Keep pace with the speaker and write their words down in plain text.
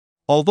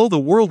Although the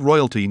word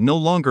royalty no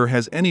longer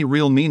has any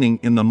real meaning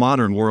in the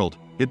modern world,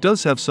 it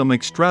does have some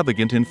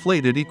extravagant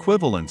inflated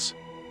equivalents.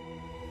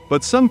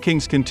 But some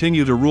kings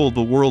continue to rule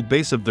the world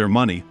based of their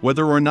money,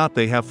 whether or not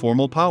they have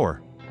formal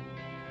power.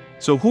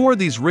 So who are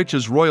these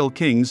richest royal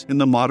kings in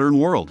the modern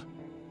world?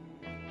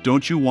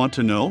 Don't you want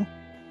to know?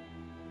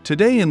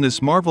 Today in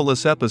this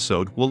marvelous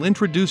episode we'll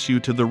introduce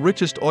you to the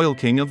richest oil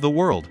king of the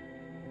world.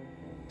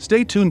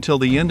 Stay tuned till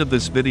the end of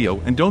this video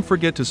and don't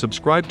forget to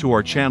subscribe to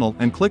our channel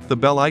and click the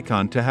bell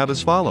icon to have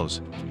as follows.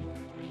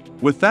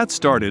 With that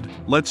started,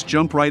 let's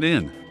jump right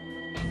in.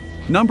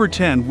 Number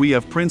 10, we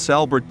have Prince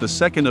Albert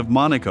II of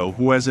Monaco,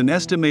 who has an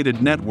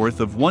estimated net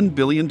worth of $1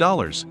 billion.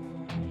 The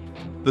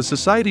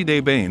Société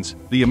des Bains,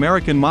 the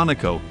American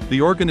Monaco,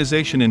 the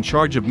organization in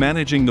charge of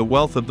managing the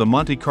wealth of the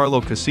Monte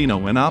Carlo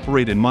Casino and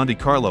operate in Monte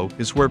Carlo,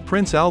 is where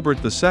Prince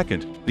Albert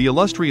II, the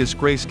illustrious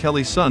Grace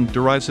Kelly's son,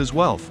 derives his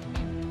wealth.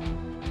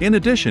 In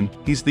addition,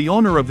 he's the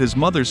owner of his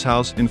mother's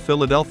house in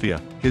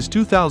Philadelphia. His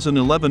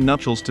 2011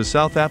 nuptials to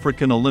South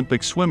African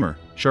Olympic swimmer,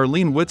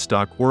 Charlene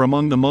Wittstock, were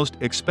among the most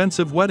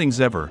expensive weddings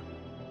ever.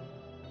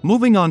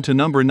 Moving on to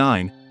number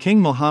 9,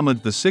 King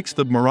Mohammed VI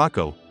of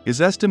Morocco.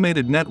 His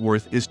estimated net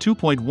worth is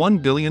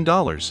 $2.1 billion.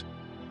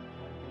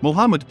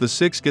 Mohammed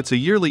VI gets a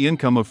yearly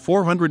income of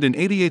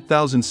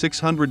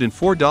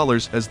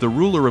 $488,604 as the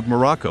ruler of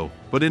Morocco,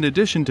 but in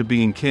addition to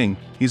being king,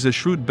 he's a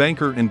shrewd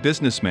banker and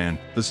businessman.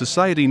 The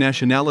Société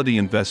Nationalité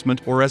Investment,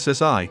 or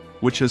SSI,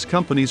 which has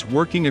companies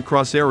working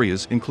across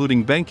areas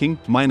including banking,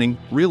 mining,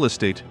 real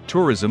estate,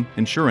 tourism,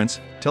 insurance,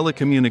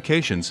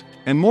 telecommunications,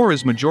 and more,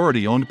 is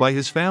majority owned by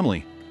his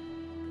family.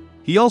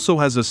 He also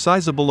has a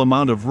sizable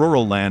amount of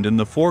rural land, and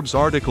the Forbes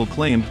article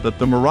claimed that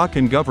the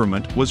Moroccan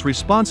government was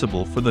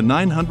responsible for the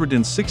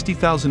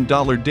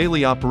 $960,000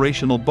 daily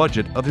operational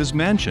budget of his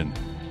mansion.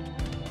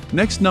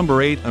 Next,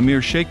 number 8,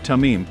 Emir Sheikh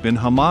Tamim bin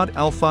Hamad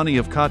Al Thani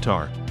of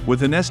Qatar,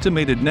 with an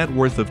estimated net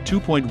worth of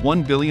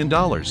 $2.1 billion.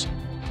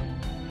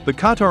 The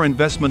Qatar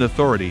Investment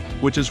Authority,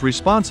 which is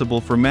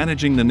responsible for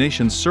managing the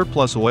nation's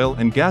surplus oil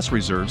and gas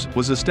reserves,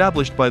 was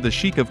established by the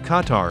Sheikh of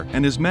Qatar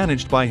and is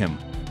managed by him.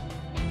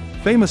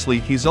 Famously,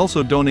 he's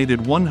also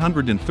donated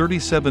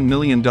 $137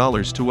 million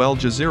to Al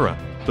Jazeera,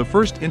 the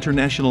first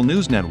international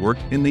news network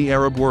in the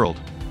Arab world.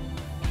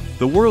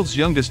 The world's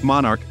youngest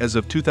monarch as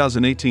of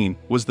 2018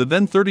 was the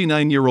then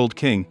 39-year-old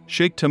king.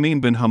 Sheikh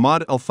Tamim bin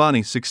Hamad Al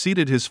Thani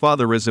succeeded his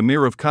father as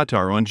Emir of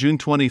Qatar on June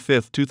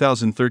 25,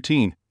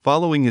 2013,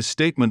 following his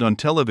statement on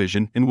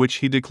television in which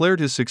he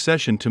declared his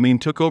succession. Tamim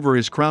took over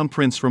as crown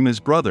prince from his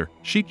brother,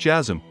 Sheikh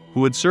Jassim,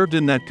 who had served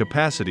in that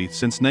capacity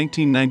since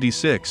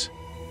 1996.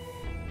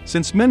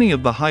 Since many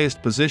of the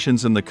highest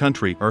positions in the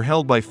country are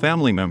held by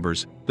family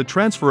members, the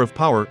transfer of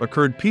power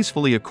occurred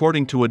peacefully.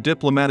 According to a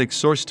diplomatic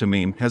source,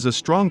 Tamim has a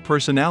strong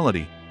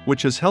personality,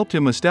 which has helped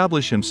him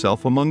establish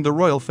himself among the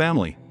royal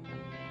family.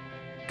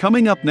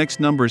 Coming up next,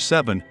 number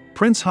 7,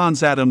 Prince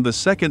Hans Adam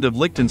II of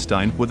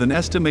Liechtenstein, with an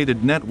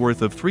estimated net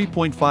worth of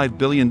 $3.5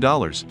 billion,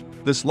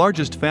 this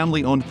largest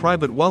family-owned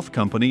private wealth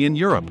company in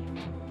Europe.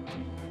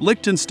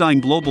 Liechtenstein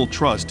Global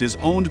Trust is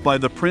owned by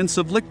the Prince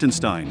of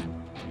Liechtenstein.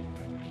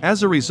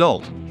 As a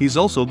result, he's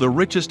also the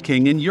richest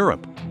king in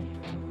Europe.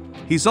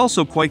 He's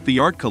also quite the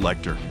art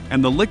collector,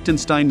 and the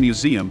Liechtenstein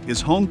Museum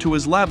is home to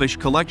his lavish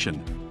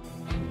collection.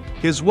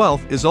 His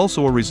wealth is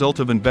also a result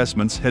of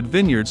investments, had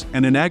vineyards,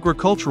 and an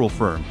agricultural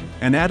firm,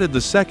 and added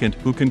II,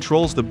 who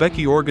controls the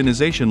Becky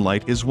organization.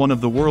 Light is one of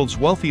the world's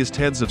wealthiest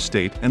heads of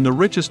state and the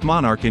richest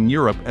monarch in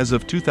Europe as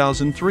of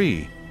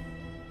 2003.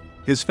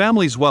 His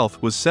family's wealth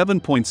was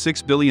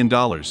 $7.6 billion,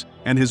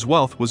 and his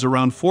wealth was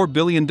around $4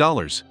 billion.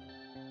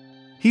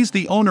 He's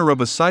the owner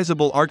of a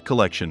sizable art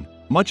collection,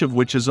 much of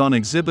which is on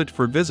exhibit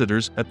for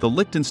visitors at the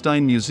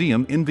Liechtenstein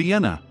Museum in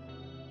Vienna.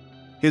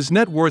 His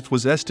net worth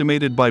was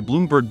estimated by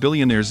Bloomberg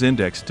Billionaires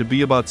Index to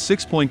be about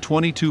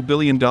 $6.22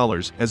 billion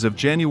as of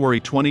January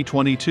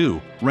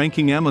 2022,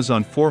 ranking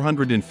Amazon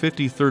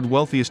 453rd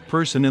wealthiest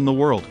person in the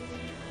world.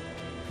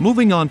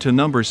 Moving on to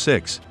number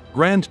 6,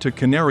 Grand Duke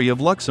Canary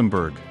of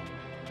Luxembourg.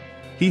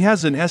 He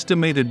has an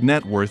estimated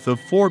net worth of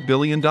 $4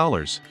 billion.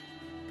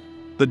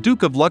 The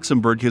Duke of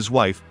Luxembourg, his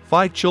wife,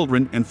 5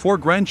 children and 4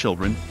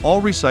 grandchildren,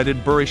 all reside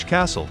at Burish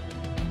Castle.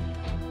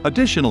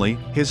 Additionally,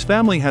 his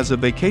family has a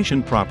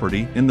vacation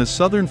property in the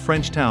southern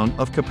French town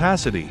of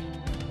Capacity.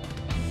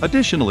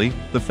 Additionally,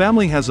 the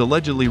family has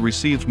allegedly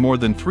received more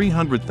than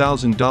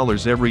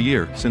 $300,000 every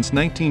year since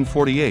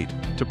 1948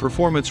 to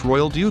perform its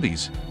royal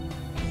duties.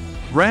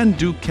 Grand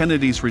Duke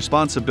Kennedy's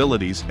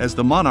responsibilities as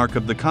the monarch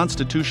of the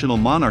constitutional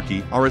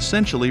monarchy are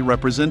essentially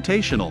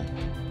representational.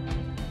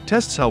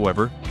 Tests,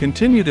 however,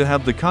 continue to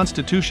have the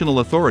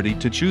constitutional authority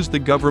to choose the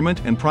government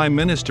and prime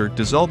minister,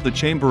 dissolve the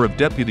Chamber of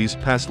Deputies,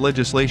 pass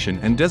legislation,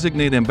 and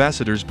designate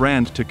ambassadors.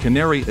 Grand Duke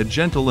Canary, a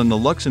gentle in the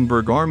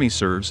Luxembourg army,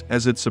 serves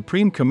as its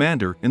supreme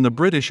commander in the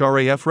British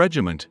RAF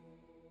regiment.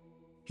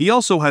 He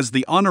also has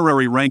the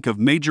honorary rank of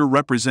Major,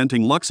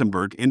 representing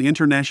Luxembourg in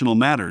international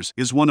matters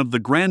is one of the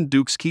Grand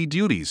Duke's key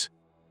duties.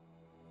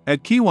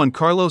 At Key Juan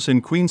Carlos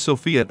and Queen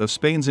Sofia of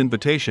Spain's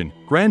invitation,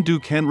 Grand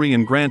Duke Henry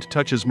and Grand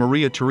Duchess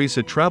Maria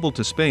Theresa traveled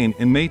to Spain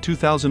in May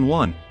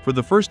 2001 for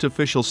the first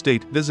official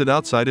state visit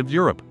outside of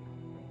Europe.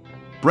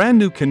 Brand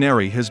New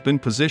Canary has been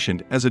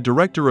positioned as a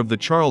director of the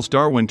Charles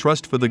Darwin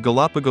Trust for the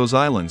Galapagos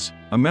Islands,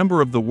 a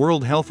member of the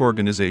World Health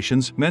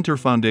Organization's Mentor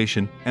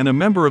Foundation, and a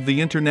member of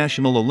the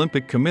International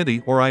Olympic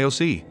Committee or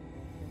IOC.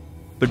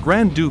 The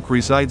Grand Duke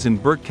resides in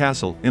Berck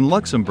Castle in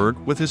Luxembourg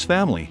with his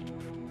family.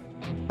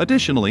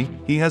 Additionally,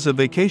 he has a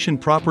vacation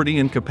property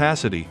in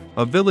Capacity,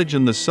 a village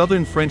in the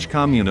southern French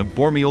commune of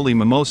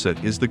Bormioli-Mimosa.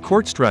 The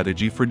court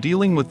strategy for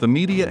dealing with the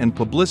media and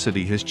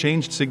publicity has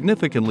changed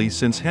significantly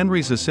since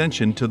Henry's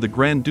ascension to the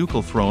Grand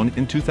Ducal throne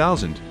in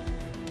 2000.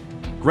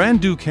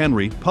 Grand Duke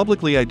Henry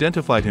publicly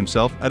identified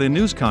himself at a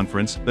news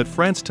conference that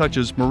France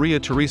Duchess Maria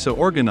Theresa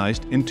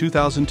organized in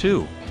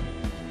 2002.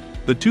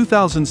 The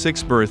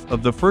 2006 birth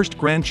of the first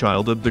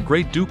grandchild of the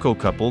great ducal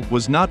couple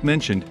was not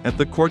mentioned at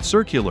the court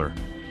circular.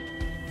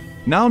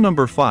 Now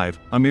number 5,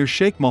 Emir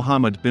Sheikh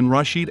Mohammed bin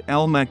Rashid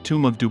Al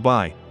Maktoum of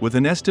Dubai, with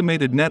an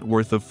estimated net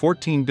worth of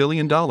 $14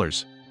 billion.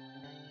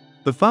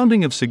 The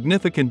founding of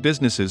significant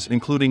businesses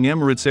including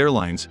Emirates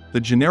Airlines,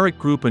 the Generic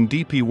Group and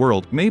DP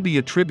World may be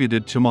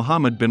attributed to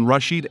Mohammed bin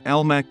Rashid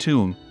Al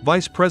Maktoum,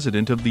 Vice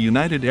President of the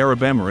United Arab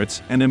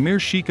Emirates and Emir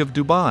Sheikh of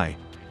Dubai.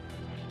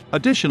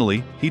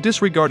 Additionally, he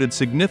disregarded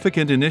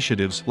significant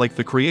initiatives like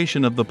the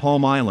creation of the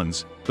Palm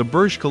Islands, the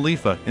Burj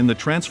Khalifa, and the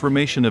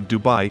transformation of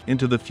Dubai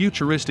into the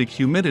futuristic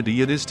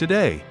humidity it is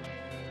today.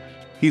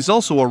 He's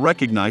also a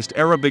recognized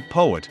Arabic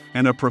poet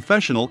and a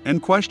professional in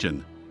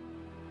question.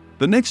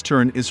 The next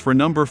turn is for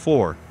number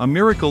 4, a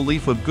miracle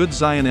leaf of good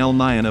Zion Al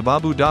Nahyan of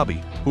Abu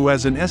Dhabi, who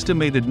has an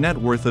estimated net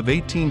worth of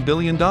 $18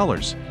 billion.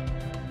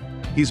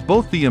 He's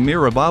both the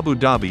Emir of Abu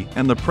Dhabi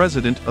and the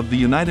President of the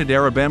United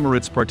Arab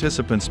Emirates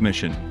Participants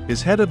Mission,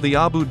 is head of the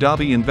Abu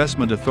Dhabi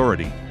Investment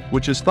Authority,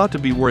 which is thought to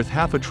be worth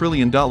 $500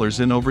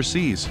 billion in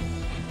overseas.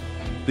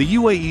 The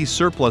UAE's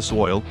surplus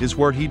oil is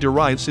where he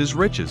derives his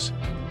riches.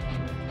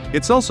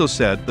 It's also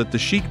said that the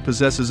Sheikh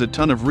possesses a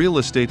ton of real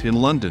estate in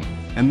London,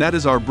 and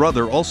that our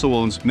brother also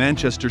owns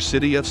Manchester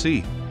City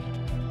FC.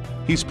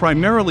 He's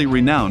primarily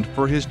renowned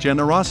for his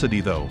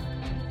generosity though.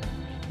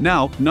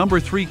 Now,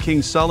 number 3,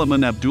 King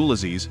Salman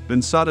Abdulaziz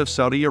bin Saud of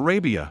Saudi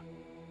Arabia.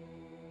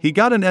 He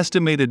got an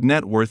estimated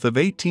net worth of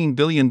 $18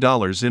 billion in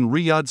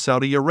Riyadh,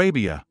 Saudi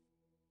Arabia.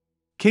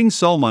 King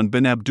Salman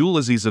bin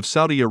Abdulaziz of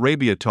Saudi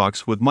Arabia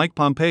talks with Mike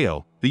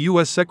Pompeo, the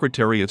U.S.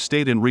 Secretary of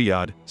State in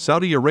Riyadh,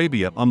 Saudi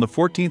Arabia on the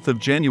 14th of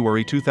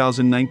January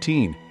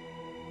 2019.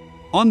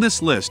 On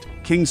this list,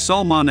 King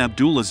Salman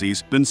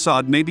Abdulaziz bin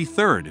Saud may be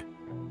third.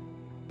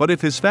 But if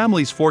his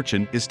family's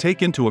fortune is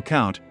taken into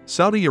account,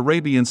 Saudi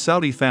Arabian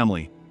Saudi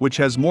family, which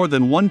has more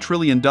than $1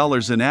 trillion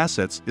in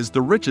assets, is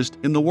the richest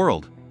in the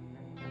world.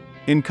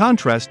 In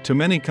contrast to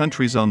many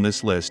countries on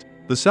this list,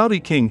 the Saudi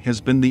king has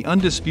been the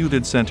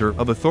undisputed center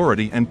of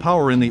authority and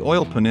power in the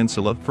oil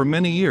peninsula for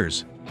many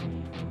years.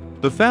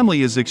 The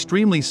family is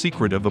extremely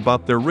secretive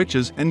about their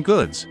riches and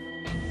goods.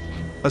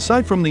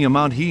 Aside from the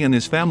amount he and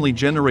his family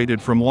generated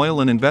from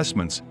oil and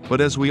investments, but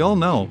as we all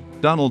know,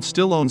 Donald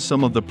still owns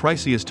some of the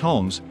priciest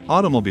homes,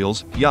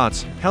 automobiles,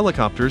 yachts,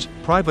 helicopters,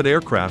 private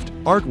aircraft,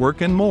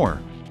 artwork and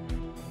more.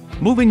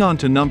 Moving on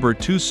to number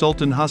 2,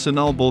 Sultan Hassan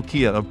Al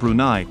Bolkiah of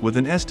Brunei with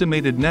an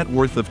estimated net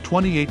worth of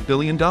 $28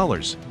 billion.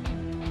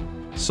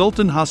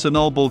 Sultan Hassan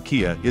Al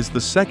Bolkiah is the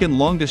second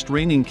longest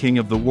reigning king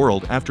of the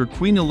world after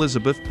Queen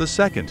Elizabeth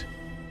II.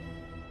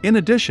 In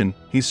addition,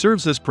 he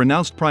serves as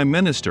pronounced prime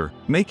minister,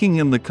 making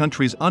him the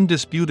country's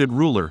undisputed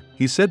ruler.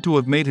 He's said to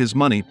have made his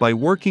money by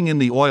working in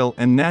the oil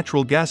and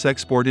natural gas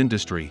export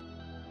industry.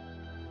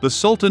 The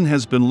Sultan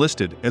has been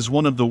listed as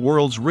one of the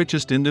world's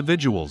richest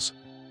individuals.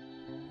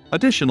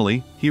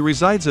 Additionally, he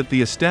resides at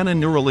the Astana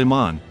Nur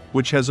al-Iman,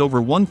 which has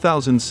over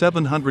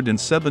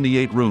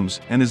 1,778 rooms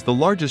and is the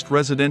largest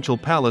residential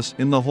palace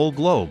in the whole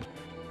globe.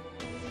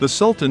 The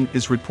Sultan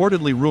is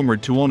reportedly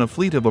rumored to own a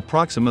fleet of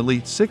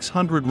approximately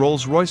 600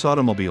 Rolls-Royce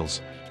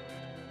automobiles.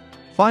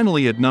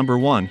 Finally, at number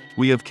 1,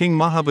 we have King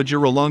Maha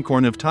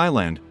Vajiralongkorn of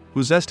Thailand,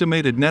 whose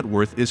estimated net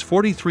worth is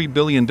 $43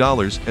 billion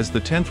as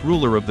the 10th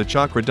ruler of the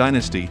Chakra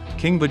dynasty.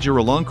 King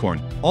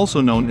Vajiralongkorn, also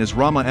known as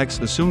Rama X,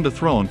 assumed the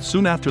throne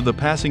soon after the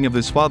passing of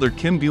his father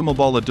Kim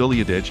Bhumibol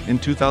Adulyadej in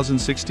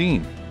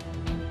 2016.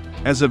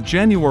 As of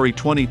January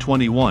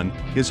 2021,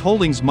 his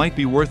holdings might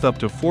be worth up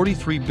to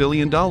 $43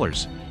 billion.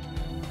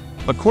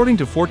 According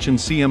to Fortune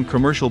CM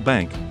Commercial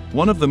Bank,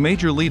 one of the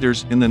major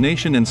leaders in the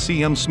nation and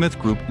CM Smith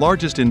Group,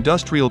 largest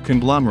industrial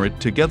conglomerate,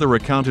 together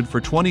accounted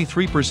for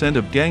 23%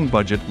 of gang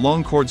budget.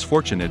 Longkorn's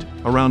fortunate,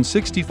 around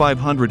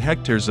 6,500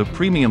 hectares of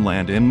premium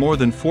land and more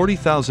than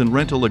 40,000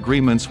 rental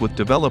agreements with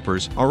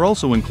developers are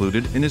also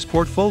included in his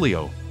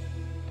portfolio.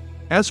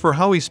 As for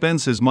how he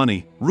spends his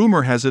money,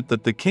 rumor has it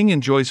that the king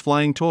enjoys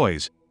flying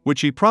toys,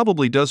 which he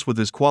probably does with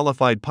his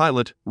qualified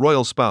pilot,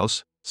 royal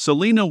spouse,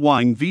 Selina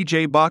Wang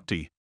Vijay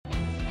Bhakti.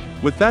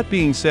 With that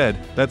being said,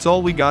 that's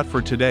all we got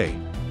for today.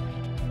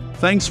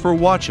 Thanks for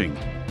watching.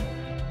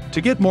 To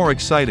get more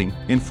exciting,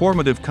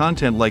 informative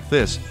content like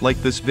this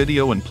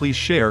video and please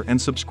share and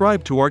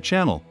subscribe to our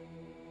channel.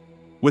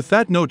 With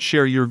that note,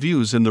 share your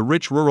views in the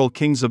rich rural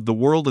kings of the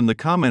world in the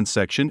comments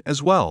section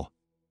as well.